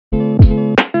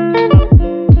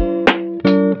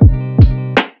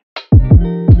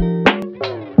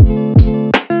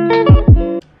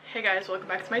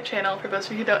welcome back to my channel. For those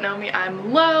of you who don't know me,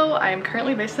 I'm Lo. I am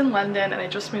currently based in London and I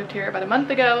just moved here about a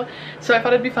month ago. So I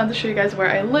thought it'd be fun to show you guys where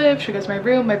I live, show you guys my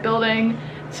room, my building.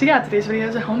 So yeah, today's video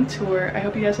is a home tour. I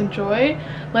hope you guys enjoy.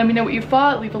 Let me know what you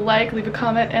thought, leave a like, leave a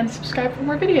comment, and subscribe for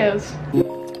more videos.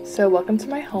 So welcome to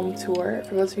my home tour.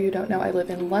 For those of you who don't know, I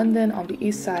live in London on the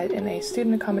east side in a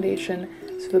student accommodation.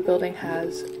 So the building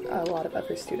has a lot of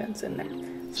other students in there.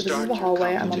 So this is the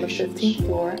hallway. I'm on the 15th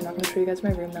floor. I'm not going to show you guys my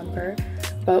room number,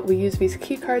 but we use these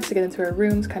key cards to get into our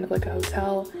rooms, kind of like a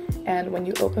hotel. And when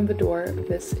you open the door,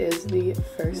 this is the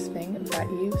first thing that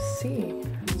you see.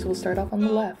 So we'll start off on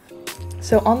the left.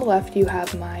 So on the left, you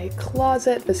have my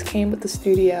closet. This came with the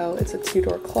studio. It's a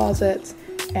two-door closet.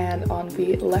 And on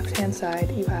the left-hand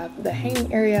side, you have the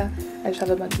hanging area. I just have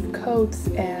a bunch of coats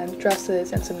and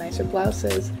dresses and some nicer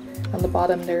blouses. On the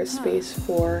bottom, there is space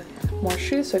for more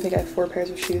shoes, so I think I have 4 pairs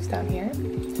of shoes down here.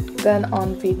 Then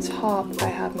on the top, I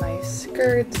have my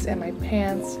skirts and my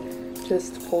pants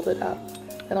just folded up.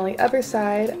 Then on the other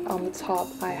side, on the top,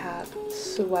 I have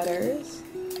sweaters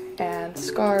and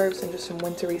scarves and just some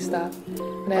wintry stuff.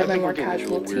 And I have my more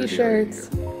casual t-shirts,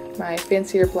 my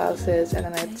fancier blouses, and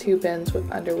then I have 2 bins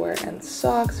with underwear and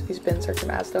socks. These bins are from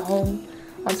Asda Home.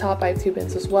 On top, I have 2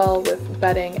 bins as well with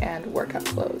bedding and workout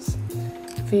clothes.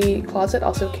 The closet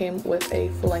also came with a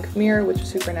full-length mirror, which is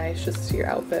super nice just to see your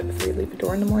outfit before you leave the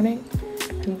door in the morning.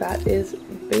 And that is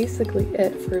basically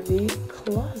it for the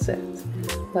closet.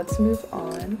 Let's move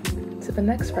on to the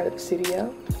next part of the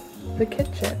studio, the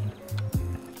kitchen.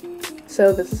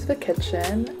 So this is the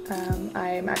kitchen.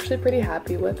 I'm actually pretty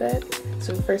happy with it.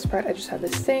 So the first part, I just have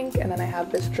this sink, and then I have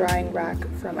this drying rack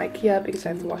from IKEA because I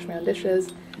have to wash my own dishes.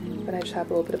 Then I just have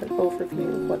a little bit of an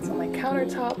overview of what's on my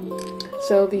countertop.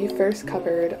 So the first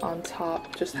cupboard on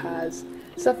top just has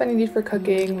stuff I need for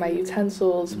cooking, my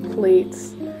utensils,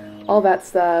 plates, all that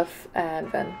stuff,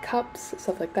 and then cups,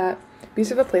 stuff like that.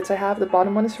 These are the plates I have. The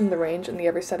bottom one is from the range and the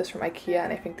other set is from IKEA,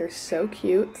 and I think they're so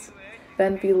cute.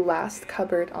 Then the last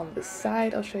cupboard on the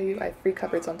side, I'll show you. I have 3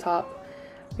 cupboards on top.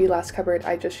 The last cupboard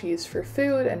I just use for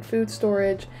food and food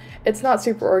storage. It's not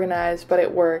super organized, but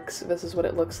it works. This is what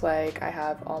it looks like. I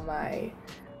have all my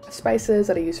spices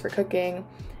that I use for cooking,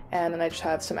 and then I just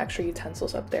have some extra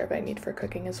utensils up there that I need for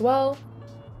cooking as well.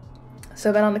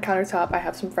 So then on the countertop, I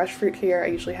have some fresh fruit here. I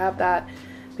usually have that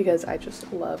because I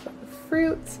just love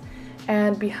fruit.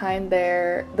 And behind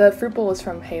there, the fruit bowl is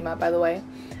from Hema, by the way.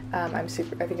 I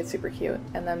think it's super cute.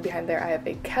 And then behind there I have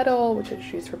a kettle, which I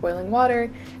just use for boiling water,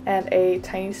 and a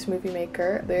tiny smoothie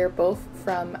maker. They're both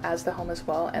from Asda Home as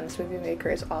well, and the smoothie maker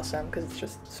is awesome because it's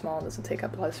just small and doesn't take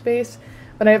up a lot of space.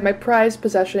 Then I have my prized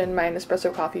possession, my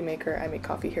Nespresso coffee maker. I make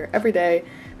coffee here every day.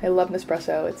 I love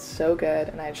Nespresso, it's so good,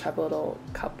 and I just have a little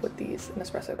cup with these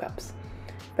Nespresso cups.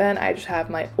 Then I just have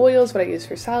my oils, what I use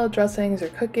for salad dressings or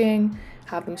cooking,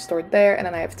 have them stored there, and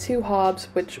then I have 2 hobs,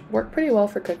 which work pretty well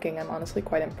for cooking. I'm honestly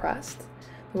quite impressed.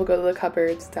 We'll go to the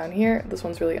cupboards down here. This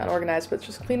one's really unorganized, but it's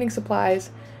just cleaning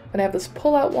supplies. Then I have this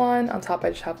pull-out one. On top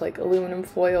I just have like aluminum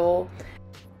foil,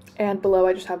 and below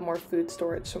I just have more food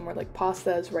storage, so more like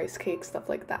pastas, rice cakes, stuff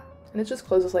like that. And it just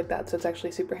closes like that, so it's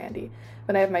actually super handy.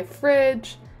 Then I have my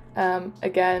fridge.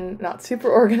 Again, not super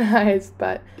organized,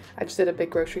 but I just did a big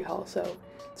grocery haul, so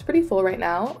it's pretty full right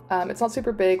now. It's not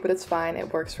super big, but it's fine.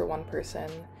 It works for 1 person.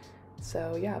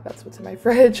 So yeah, that's what's in my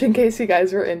fridge in case you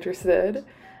guys were interested.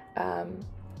 And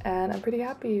I'm pretty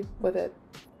happy with it.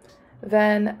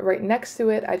 Then right next to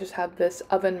it, I just have this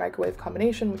oven microwave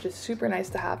combination, which is super nice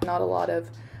to have. Not a lot of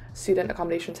student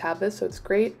accommodations have this, so it's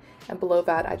great. And below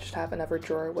that, I just have another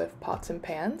drawer with pots and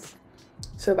pans.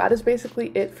 So that is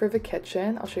basically it for the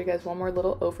kitchen. I'll show you guys one more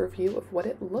little overview of what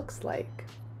it looks like.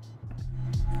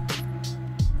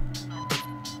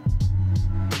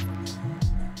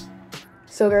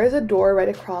 So there is a door right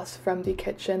across from the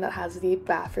kitchen that has the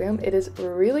bathroom. It is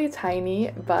really tiny,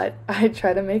 but I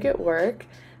try to make it work.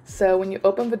 So when you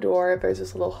open the door, there's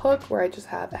this little hook where I just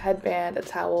have a headband, a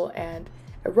towel, and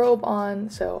a robe on.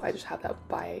 So I just have that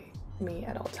by me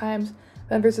at all times.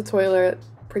 Then there's a toilet,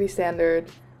 pretty standard,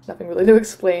 nothing really to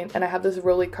explain. And I have this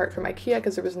rolly cart from IKEA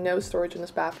because there was no storage in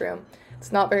this bathroom.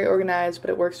 It's not very organized,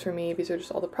 but it works for me. These are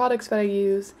just all the products that I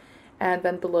use. And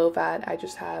then below that, I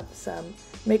just have some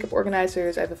makeup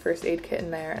organizers. I have a first aid kit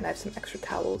in there, and I have some extra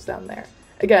towels down there.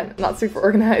 Again, not super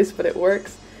organized, but it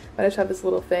works. But I just have this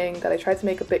little thing that I tried to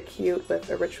make a bit cute with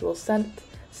a ritual scent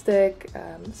stick,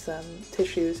 some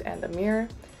tissues, and a mirror.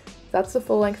 That's the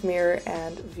full-length mirror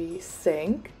and the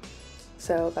sink.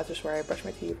 So that's just where I brush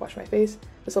my teeth, wash my face.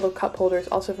 This little cup holder is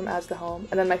also from Asda Home.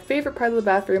 And then my favorite part of the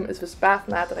bathroom is this bath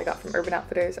mat that I got from Urban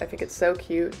Outfitters. I think it's so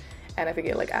cute, and I think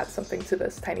it like adds something to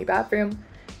this tiny bathroom.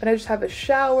 Then I just have a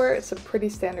shower. It's a pretty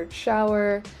standard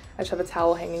shower. I just have a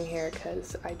towel hanging here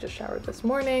because I just showered this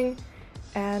morning.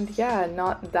 And yeah,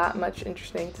 not that much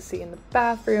interesting to see in the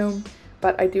bathroom,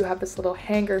 but I do have this little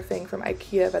hanger thing from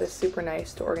IKEA that is super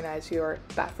nice to organize your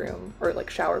bathroom or like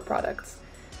shower products.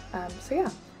 So yeah,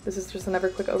 this is just another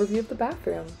quick overview of the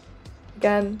bathroom.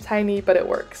 Again, tiny, but it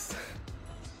works.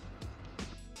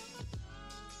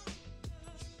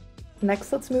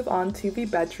 Next, let's move on to the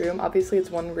bedroom. Obviously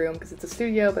it's one room because it's a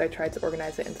studio, but I tried to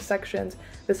organize it into sections.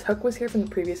 This hook was here from the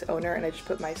previous owner and I just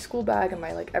put my school bag and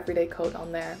my like everyday coat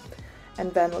on there.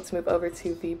 And then let's move over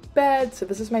to the bed. So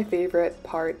this is my favorite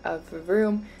part of the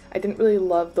room. I didn't really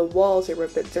love the walls, they were a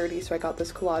bit dirty, so I got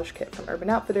this collage kit from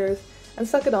Urban Outfitters and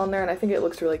stuck it on there, and I think it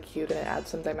looks really cute and it adds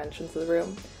some dimension to the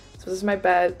room. So this is my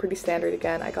bed, pretty standard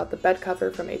again. I got the bed cover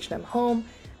from H&M Home,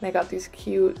 and I got these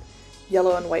cute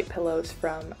yellow and white pillows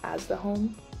from Asda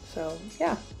Home. So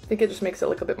yeah, I think it just makes it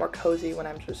look a bit more cozy when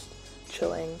I'm just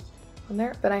chilling on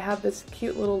there. Then I have this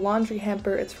cute little laundry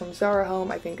hamper. It's from Zara Home.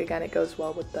 I think again it goes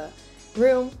well with the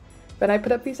room. Then I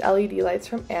put up these LED lights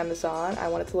from Amazon. I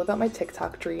wanted to live out my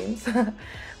TikTok dreams,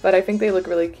 but I think they look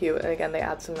really cute, and again they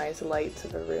add some nice light to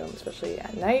the room, especially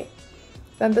at night.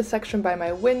 Then this section by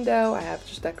my window I have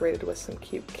just decorated with some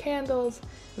cute candles.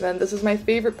 And then this is my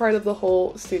favorite part of the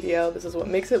whole studio. This is what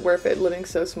makes it worth it living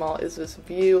so small, is this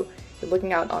view. You're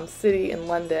looking out on city in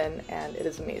London and it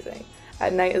is amazing.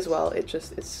 At night as well, it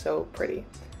just is so pretty.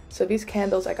 So these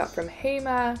candles I got from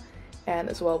Hema, and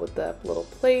as well with the little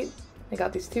plate. I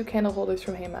got these 2 candle holders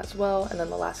from Hema as well, and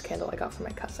then the last candle I got from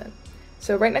my cousin.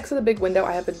 So right next to the big window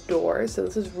I have a door, so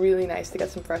this is really nice to get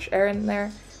some fresh air in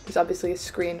there. There's obviously a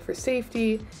screen for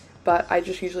safety, but I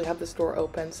just usually have this door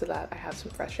open so that I have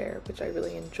some fresh air, which I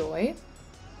really enjoy.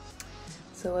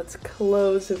 So let's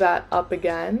close that up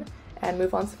again and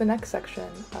move on to the next section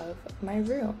of my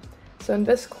room. So in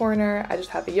this corner, I just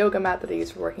have a yoga mat that I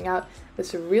use for working out,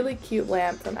 this really cute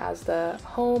lamp from Asda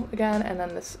Home again, and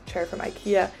then this chair from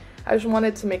IKEA. I just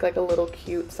wanted to make like a little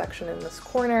cute section in this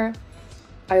corner.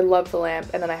 I love the lamp,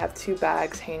 and then I have 2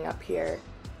 bags hanging up here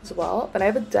as well. Then I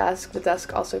have a desk. The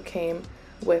desk also came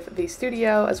with the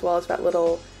studio, as well as that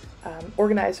little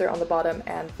organizer on the bottom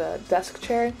and the desk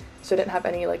chair, so I didn't have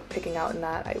any like picking out in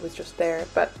that. It was just there,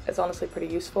 but it's honestly pretty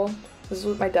useful. This is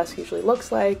what my desk usually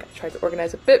looks like. I tried to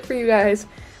organize a bit for you guys,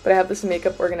 but I have this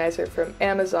makeup organizer from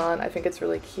Amazon. I think it's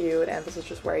really cute, and this is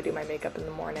just where I do my makeup in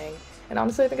the morning, and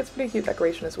honestly I think it's a pretty cute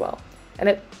decoration as well, and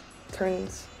it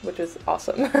turns, which is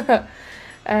awesome.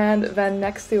 And then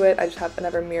next to it I just have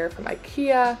another mirror from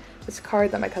IKEA, this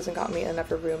card that my cousin got me, and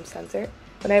another room center.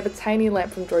 Then I have a tiny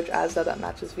lamp from George Asda that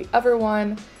matches the other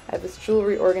one. I have this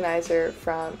jewelry organizer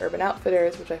from Urban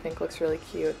Outfitters, which I think looks really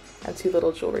cute, and 2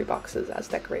 little jewelry boxes as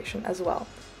decoration as well.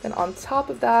 Then on top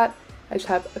of that, I just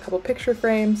have a couple picture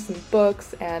frames, some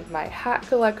books, and my hat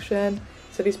collection.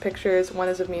 So these pictures, one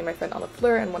is of me and my friend Anna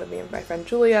Fleur, and one of me and my friend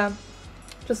Julia.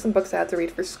 Just some books I had to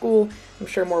read for school. I'm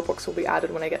sure more books will be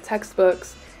added when I get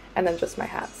textbooks, and then just my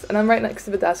hats. And then right next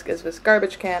to the desk is this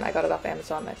garbage can. I got it off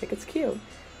Amazon, and I think it's cute.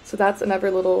 So that's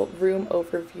another little room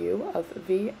overview of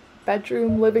the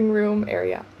bedroom, living room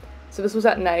area. So this was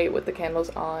at night with the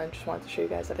candles on. Just wanted to show you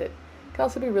guys that it can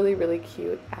also be really, really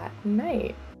cute at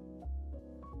night.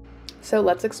 So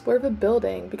let's explore the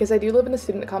building. Because I do live in a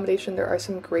student accommodation, there are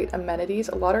some great amenities.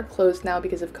 A lot are closed now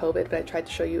because of COVID, but I tried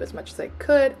to show you as much as I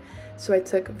could. So I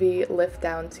took the lift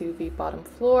down to the bottom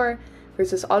floor. There's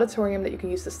this auditorium that you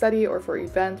can use to study or for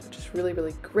events, which is really,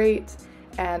 really great.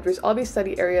 And there's all these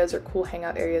study areas or cool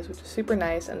hangout areas, which is super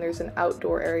nice. And there's an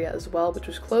outdoor area as well, which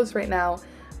is closed right now,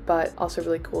 but also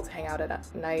really cool to hang out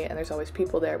at night. And there's always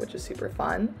people there, which is super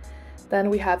fun. Then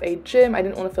we have a gym. I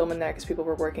didn't want to film in there because people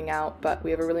were working out, but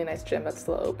we have a really nice gym that's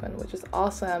still open, which is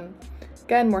awesome.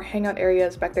 Again, more hangout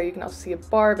areas. Back there you can also see a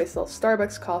bar. They sell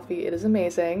Starbucks coffee. It is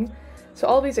amazing. So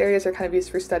all these areas are kind of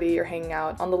used for study or hanging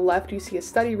out. On the left you see a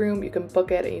study room. You can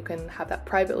book it and you can have that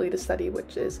privately to study,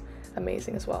 which is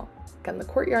amazing as well. Again, the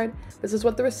courtyard. This is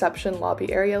what the reception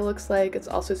lobby area looks like. It's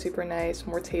also super nice.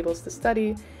 More tables to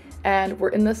study. And we're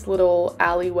in this little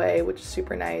alleyway, which is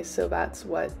super nice. So that's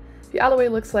what the alleyway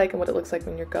looks like and what it looks like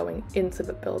when you're going into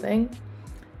the building.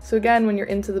 So again, when you're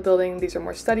into the building, these are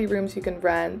more study rooms you can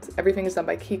rent. Everything is done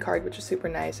by key card, which is super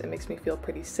nice. It makes me feel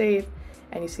pretty safe.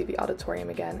 And you see the auditorium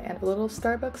again and a little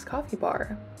Starbucks coffee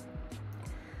bar.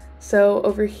 So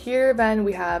over here then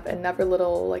we have another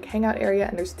little like hangout area,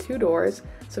 and there's 2 doors.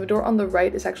 So the door on the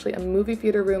right is actually a movie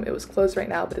theater room. It was closed right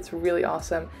now, but it's really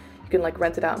awesome. You can like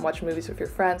rent it out and watch movies with your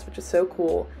friends, which is so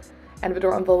cool. And the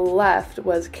door on the left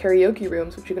was karaoke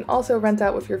rooms, which you can also rent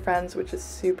out with your friends, which is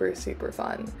super, super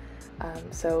fun.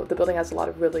 So the building has a lot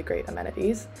of really great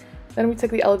amenities. Then we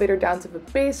took the elevator down to the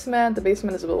basement. The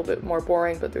basement is a little bit more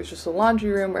boring, but there's just a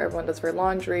laundry room where everyone does their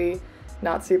laundry.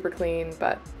 Not super clean,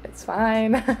 but it's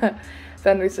fine.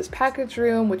 Then there's this package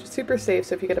room, which is super safe.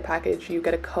 So if you get a package, you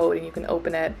get a code and you can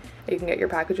open it and you can get your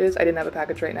packages. I didn't have a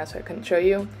package right now, so I couldn't show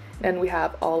you. And we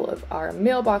have all of our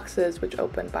mailboxes, which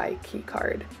open by key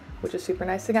card, which is super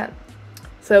nice again.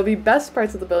 So the best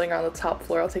parts of the building are on the top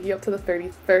floor. I'll take you up to the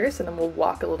 31st and then we'll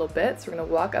walk a little bit. So we're gonna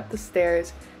walk up the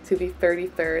stairs to the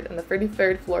 33rd, and the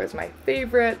 33rd floor is my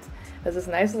favorite. There's this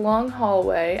nice long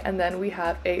hallway, and then we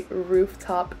have a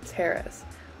rooftop terrace.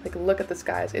 Like, look at the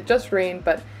skies. It just rained,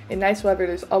 but in nice weather,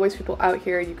 there's always people out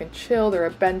here. You can chill, there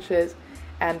are benches,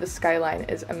 and the skyline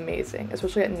is amazing.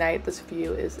 Especially at night, this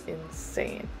view is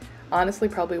insane. Honestly,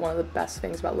 probably one of the best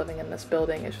things about living in this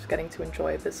building is just getting to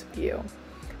enjoy this view.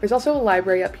 There's also a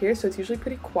library up here, so it's usually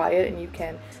pretty quiet and you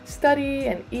can study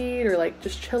and eat or like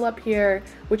just chill up here,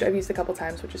 which I've used a couple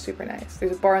times, which is super nice.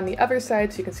 There's a bar on the other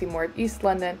side so you can see more of East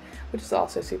London, which is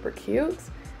also super cute.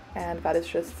 And that is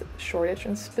just Shoreditch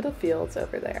and Spitalfields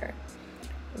over there.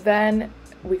 Then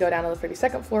we go down to the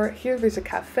 32nd floor. Here there's a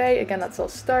cafe, again, that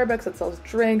sells Starbucks, that sells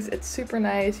drinks. It's super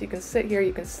nice. You can sit here,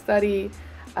 you can study.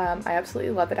 I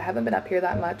absolutely love it. I haven't been up here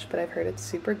that much, but I've heard it's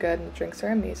super good and the drinks are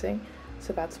amazing.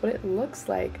 So that's what it looks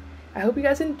like. I hope you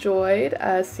guys enjoyed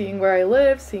seeing where I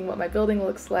live, seeing what my building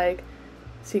looks like.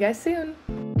 See you guys soon.